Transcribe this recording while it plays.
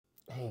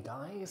Hey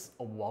guys,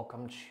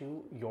 welcome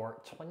to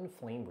your twin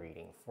flame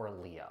reading for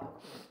Leo.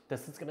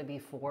 This is going to be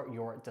for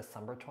your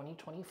December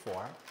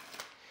 2024.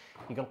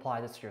 You can apply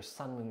this to your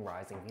sun, moon,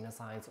 rising, Venus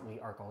signs. We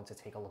are going to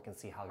take a look and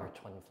see how your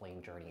twin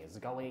flame journey is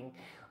going.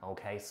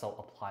 Okay, so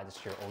apply this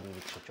to your own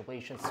unique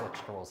situation.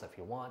 Switch the roles if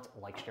you want.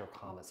 Like, share,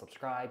 comment,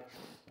 subscribe.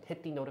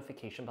 Hit the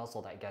notification bell so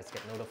that you guys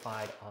get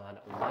notified on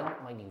when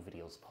my new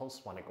videos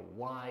post, when I go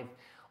live.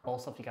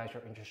 Also, if you guys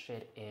are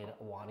interested in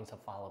wanting to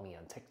follow me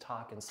on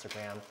TikTok,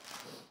 Instagram,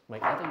 my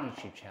other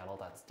YouTube channel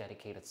that's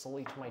dedicated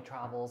solely to my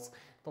travels,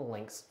 the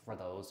links for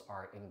those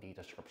are in the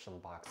description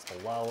box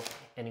below.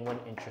 Anyone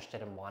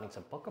interested in wanting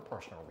to book a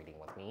personal reading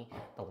with me,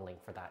 the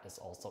link for that is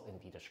also in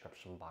the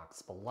description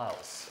box below.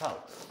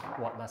 So,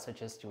 what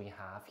messages do we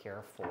have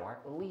here for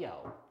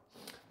Leo?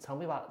 Tell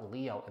me about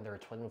Leo and their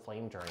twin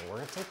flame journey.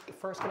 We're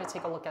first going to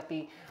take a look at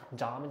the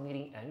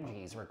dominating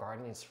energies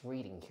regarding this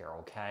reading here,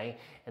 okay?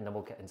 And then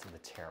we'll get into the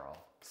tarot.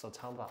 So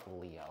tell me about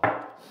Leo.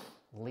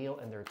 Leo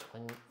and their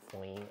twin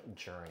flame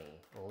journey.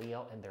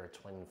 Leo and their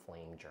twin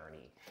flame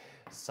journey.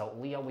 So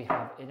Leo, we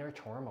have inner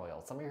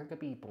turmoil. Some of you could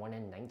be born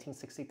in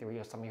 1963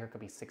 or some of you could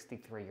be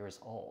 63 years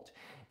old.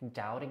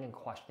 Doubting and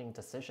questioning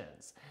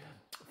decisions.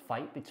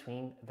 Fight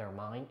between their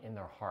mind and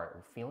their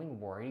heart. Feeling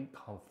worried,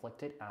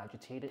 conflicted,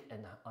 agitated,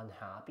 and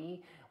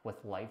unhappy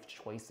with life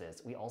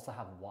choices. We also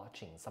have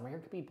watching. Some of you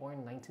could be born in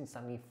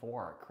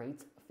 1974.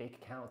 Creates fake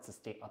accounts to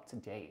stay up to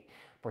date.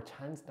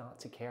 Pretends not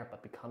to care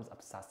but becomes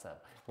obsessive.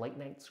 Late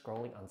night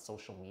scrolling on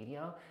social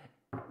media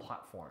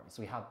platforms.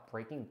 We have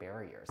breaking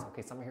barriers.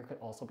 Okay, some of you could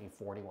also be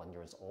 41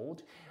 years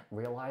old.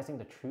 Realizing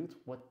the truth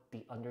with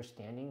the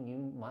understanding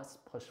you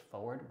must push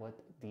forward with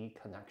the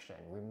connection.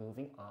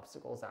 Removing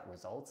obstacles that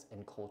results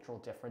in cultural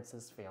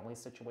differences, family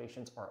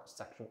situations, or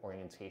sexual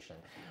orientation.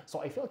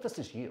 So I feel like this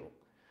is you.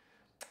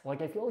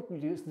 Like, I feel like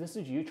this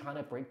is you trying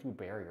to break through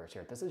barriers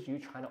here. This is you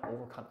trying to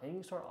overcome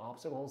any sort of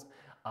obstacles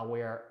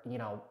where, you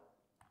know,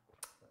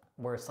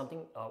 where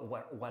something,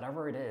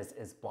 whatever it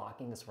is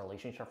blocking this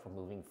relationship from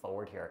moving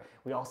forward here.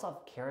 We also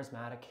have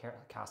charismatic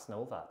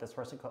Casanova. This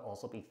person could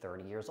also be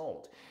 30 years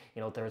old.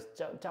 You know, there's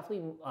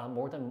definitely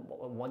more than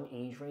one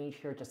age range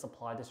here. Just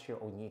apply this to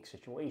your own unique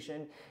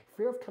situation.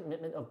 Fear of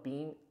commitment of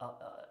being,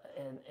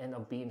 and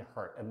of being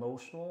hurt.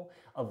 Emotional,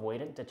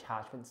 avoidant,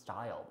 detachment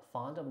style.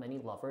 Fond of many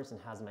lovers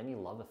and has many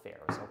love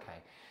affairs.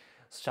 Okay,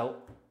 so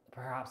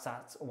perhaps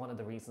that's one of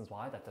the reasons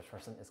why that this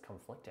person is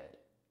conflicted.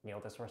 You know,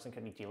 this person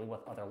could be dealing with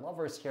other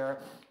lovers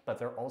here, but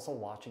they're also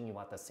watching you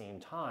at the same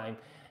time.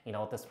 You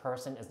know, this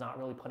person is not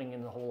really putting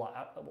in a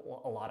lot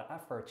of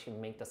effort to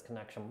make this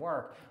connection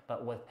work,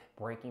 but with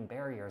breaking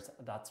barriers,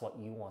 that's what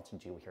you want to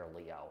do here,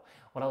 Leo.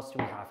 What else do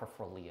we have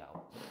for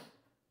Leo?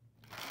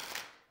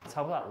 Let's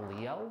talk about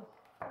Leo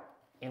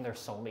in their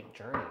soulmate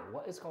journey.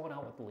 What is going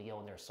on with Leo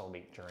in their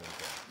soulmate journey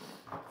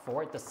here?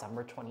 For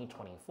December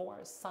 2024,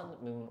 Sun,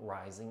 Moon,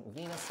 Rising,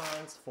 Venus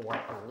signs for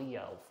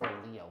Leo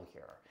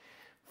here.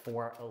 For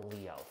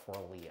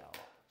Leo.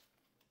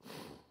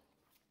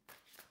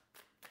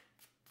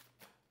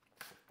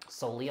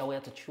 So Leo, we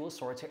have the Two of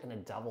Swords here and the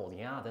Devil.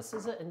 Yeah, this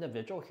is an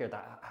individual here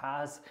that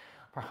has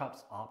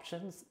perhaps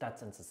options,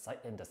 that's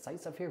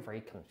indecisive here, very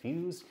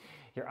confused.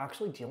 You're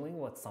actually dealing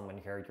with someone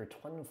here. Your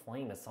twin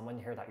flame is someone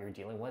here that you're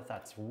dealing with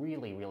that's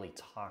really, really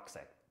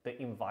toxic.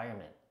 The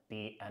environment,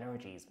 the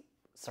energies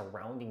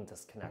surrounding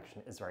this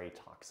connection is very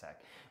toxic.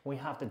 We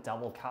have the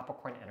Devil,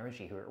 Capricorn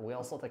energy here. We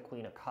also have the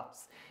Queen of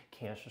Cups,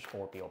 Cancer,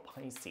 Scorpio,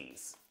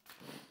 Pisces.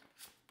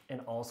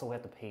 And also we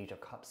have the Page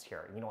of Cups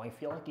here. You know, I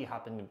feel like you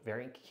have been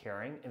very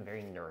caring and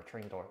very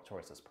nurturing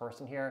towards this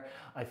person here.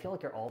 I feel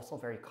like you're also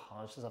very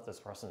conscious of this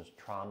person's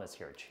traumas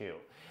here too,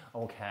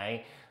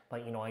 okay?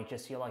 But, you know, I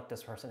just feel like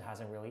this person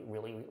hasn't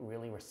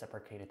really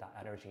reciprocated that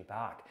energy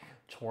back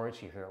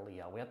towards you here,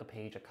 Leo. We have the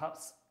Page of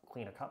Cups,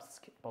 Queen of Cups,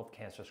 both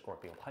Cancer,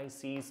 Scorpio,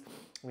 Pisces.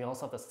 We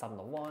also have the Seven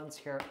of Wands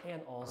here,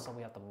 and also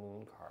we have the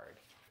Moon card.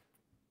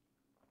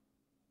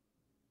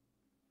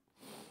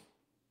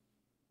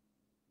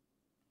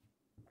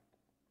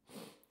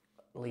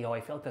 Leo,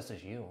 I feel like this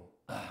is you.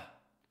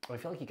 I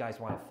feel like you guys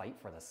want to fight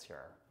for this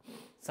here.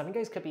 Some of you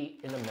guys could be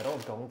in the middle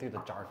of going through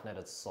the dark night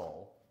of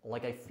soul.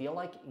 Like, I feel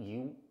like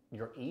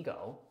your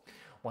ego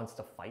wants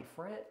to fight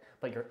for it,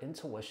 but your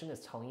intuition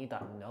is telling you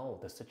that no,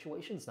 the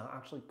situation is not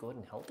actually good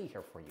and healthy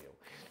here for you.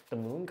 The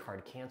Moon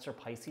card, Cancer,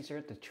 Pisces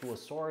here, the Two of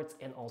Swords,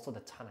 and also the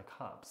Ten of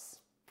Cups.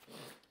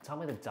 Tell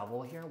me the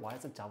Devil here. Why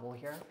is the Devil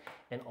here?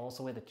 And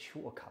also with the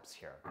Two of Cups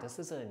here. This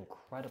is an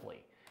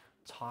incredibly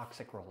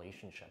toxic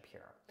relationship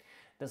here.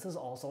 This is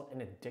also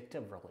an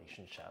addictive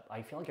relationship.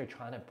 I feel like you're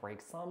trying to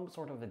break some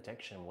sort of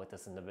addiction with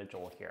this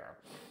individual here.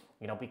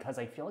 You know, because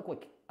I feel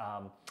like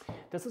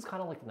this is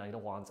kind of like the Knight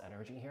of Wands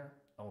energy here.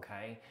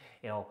 Okay,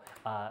 you know,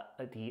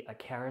 the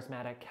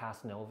charismatic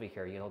Casanova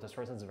here, you know, this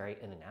person's very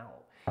in and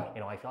out.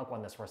 You know, I feel like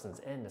when this person's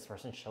in, this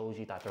person shows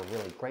you that they're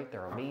really great,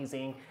 they're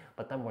amazing,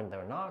 but then when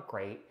they're not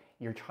great,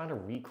 you're trying to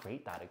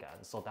recreate that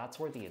again. So that's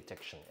where the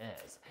addiction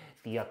is.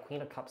 The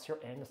Queen of Cups here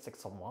and the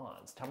Six of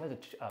Wands. Tell me the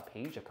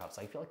Page of Cups.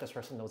 I feel like this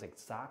person knows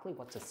exactly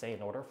what to say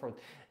in order for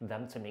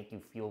them to make you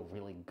feel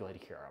really good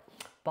here.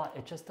 But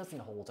it just doesn't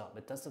hold up.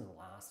 It doesn't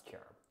last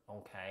here.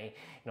 Okay,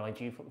 I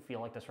do feel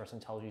like this person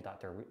tells you that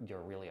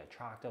you're really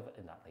attractive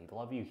and that they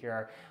love you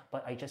here,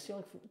 but I just feel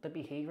like the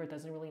behavior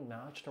doesn't really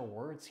match their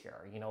words here.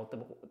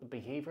 The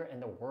behavior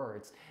and the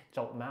words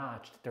don't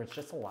match. There's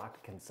just a lack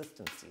of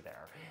consistency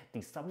there. The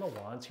Seven of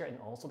Wands here and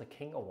also the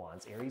King of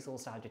Wands, Aries, Leo,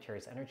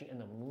 Sagittarius energy,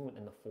 and the Moon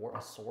and the Four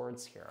of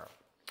Swords here.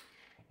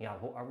 Yeah,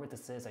 whoever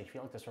this is, I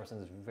feel like this person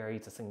is very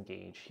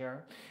disengaged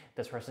here.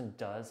 This person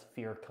does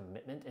fear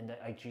commitment, and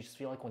I just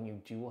feel like when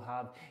you do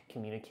have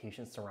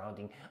communication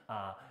surrounding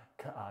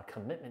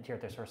commitment here,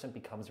 this person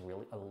becomes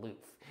really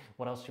aloof.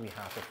 What else do we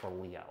have here for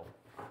Leo?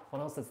 What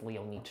else does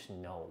Leo need to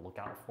know? Look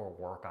out for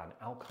work on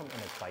outcome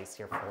and advice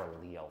here for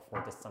Leo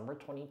for December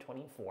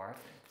 2024.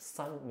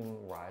 Sun, Moon,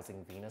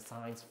 Rising, Venus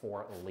signs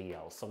for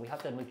Leo. So we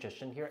have the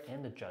Magician here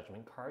and the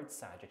Judgment card,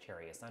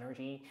 Sagittarius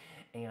energy,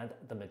 and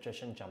the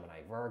Magician, Gemini,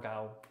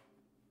 Virgo.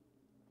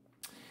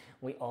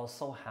 We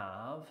also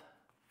have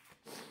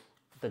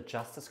the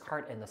Justice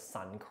card and the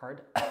Sun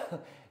card,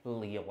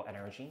 Leo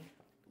energy.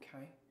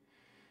 Okay,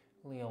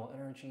 Leo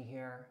energy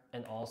here,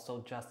 and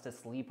also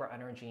Justice, Libra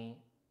energy.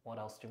 What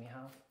else do we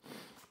have?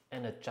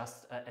 And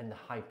the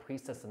High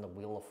Priestess and the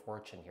Wheel of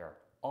Fortune here.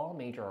 All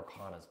major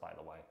arcanas, by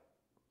the way.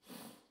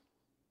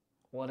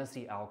 What is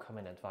the outcome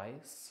and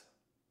advice?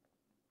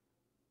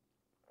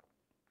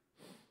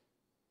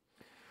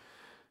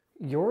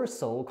 Your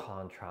soul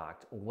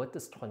contract with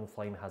this twin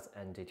flame has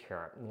ended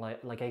here.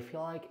 Like I feel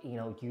like,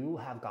 you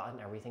have gotten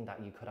everything that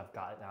you could have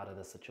gotten out of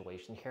the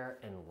situation here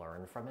and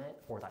learned from it,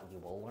 or that you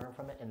will learn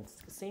from it. And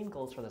same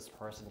goes for this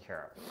person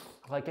here.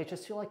 Like, I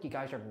just feel like you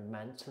guys are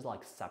meant to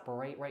like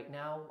separate right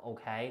now,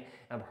 okay?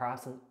 And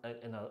perhaps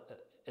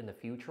in the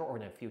future or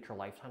in a future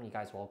lifetime, you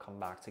guys will come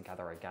back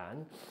together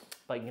again.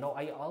 But,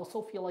 I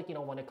also feel like,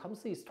 when it comes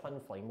to these twin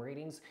flame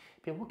readings,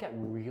 people get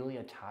really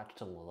attached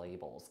to the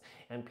labels.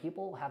 And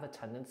people have a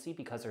tendency,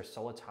 because they're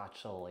so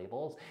attached to the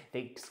labels, they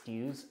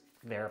excuse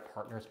their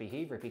partner's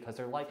behavior because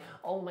they're like,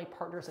 oh, my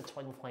partner's a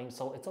twin flame,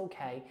 so it's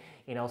okay.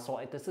 So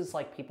this is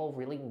like people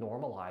really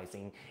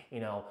normalizing,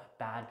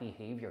 bad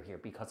behavior here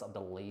because of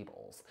the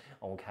labels,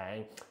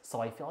 okay?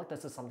 So I feel like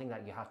this is something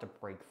that you have to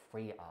break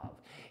free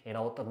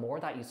of. The more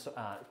that you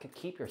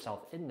keep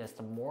yourself in this,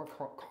 the more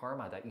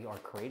karma that you are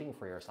creating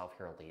for yourself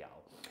here, Leo.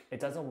 It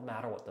doesn't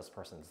matter what this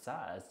person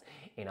says,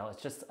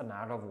 it's just a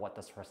matter of what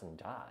this person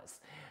does.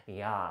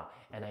 Yeah,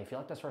 and I feel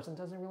like this person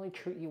doesn't really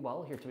treat you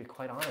well here, to be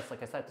quite honest.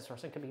 Like I said, this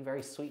person could be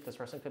very sweet, this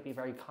person could be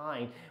very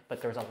kind,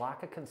 but there's a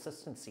lack of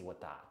consistency with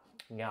that.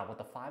 Yeah, with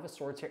the Five of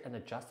Swords here and the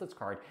Justice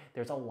card,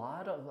 there's a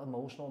lot of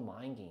emotional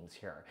mind games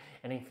here.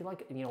 And I feel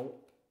like,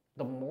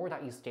 the more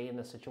that you stay in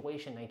this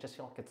situation, I just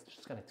feel like it's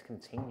just going to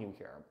continue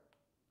here.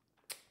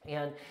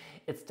 And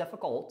it's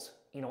difficult,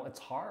 it's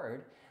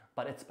hard,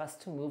 but it's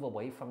best to move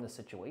away from the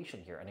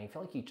situation here. And I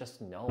feel like you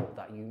just know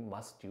that you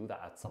must do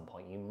that at some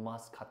point. You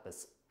must cut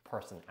this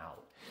person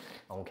out,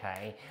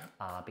 okay?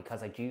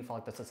 Because I do feel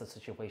like this is a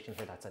situation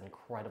here that's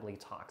incredibly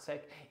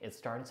toxic. It's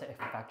starting to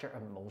affect your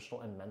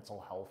emotional and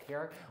mental health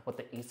here with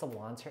the Ace of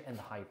Wands here and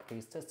the High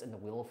Priestess and the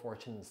Wheel of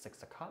Fortune and the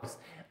Six of Cups.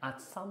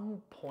 At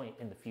some point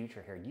in the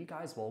future here, you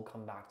guys will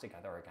come back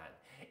together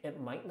again.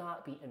 It might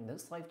not be in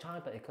this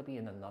lifetime, but it could be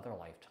in another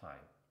lifetime.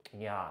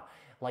 Yeah,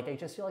 like I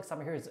just feel like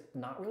someone here is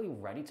not really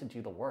ready to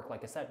do the work.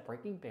 Like I said,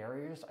 breaking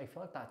barriers, I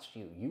feel like that's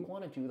you. You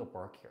want to do the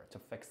work here to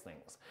fix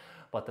things.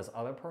 But this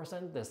other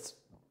person, this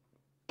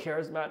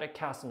charismatic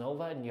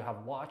Casanova, and you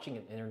have watching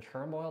an inner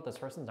turmoil, this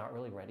person's not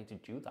really ready to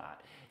do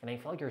that. And I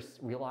feel like you're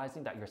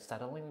realizing that you're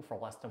settling for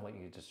less than what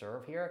you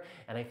deserve here.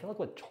 And I feel like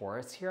with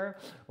Taurus here,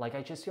 like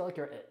I just feel like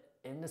you're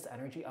in this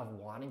energy of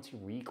wanting to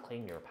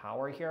reclaim your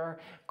power here.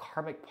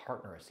 Karmic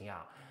partners,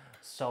 yeah.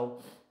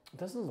 So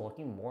this is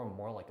looking more and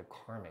more like a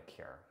karmic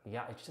here.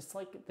 Yeah, it's just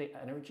like the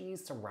energy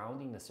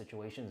surrounding the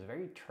situation is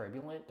very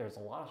turbulent. There's a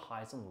lot of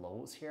highs and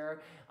lows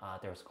here.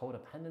 There's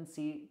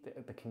codependency.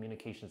 The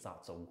communication is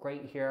not so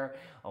great here.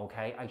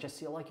 Okay, I just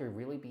feel like you're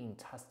really being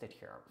tested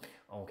here.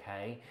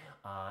 Okay,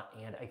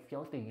 and I feel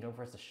like the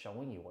universe is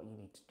showing you what you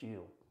need to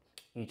do.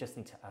 You just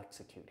need to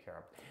execute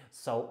here.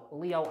 So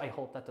Leo, I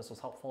hope that this was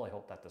helpful. I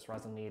hope that this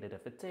resonated.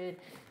 If it did,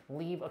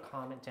 leave a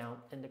comment down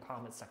in the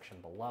comment section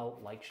below.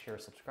 Like, share,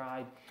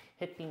 subscribe,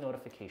 hit the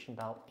notification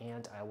bell,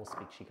 and I will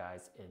speak to you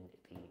guys in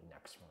the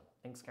next one.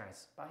 Thanks,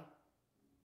 guys. Bye.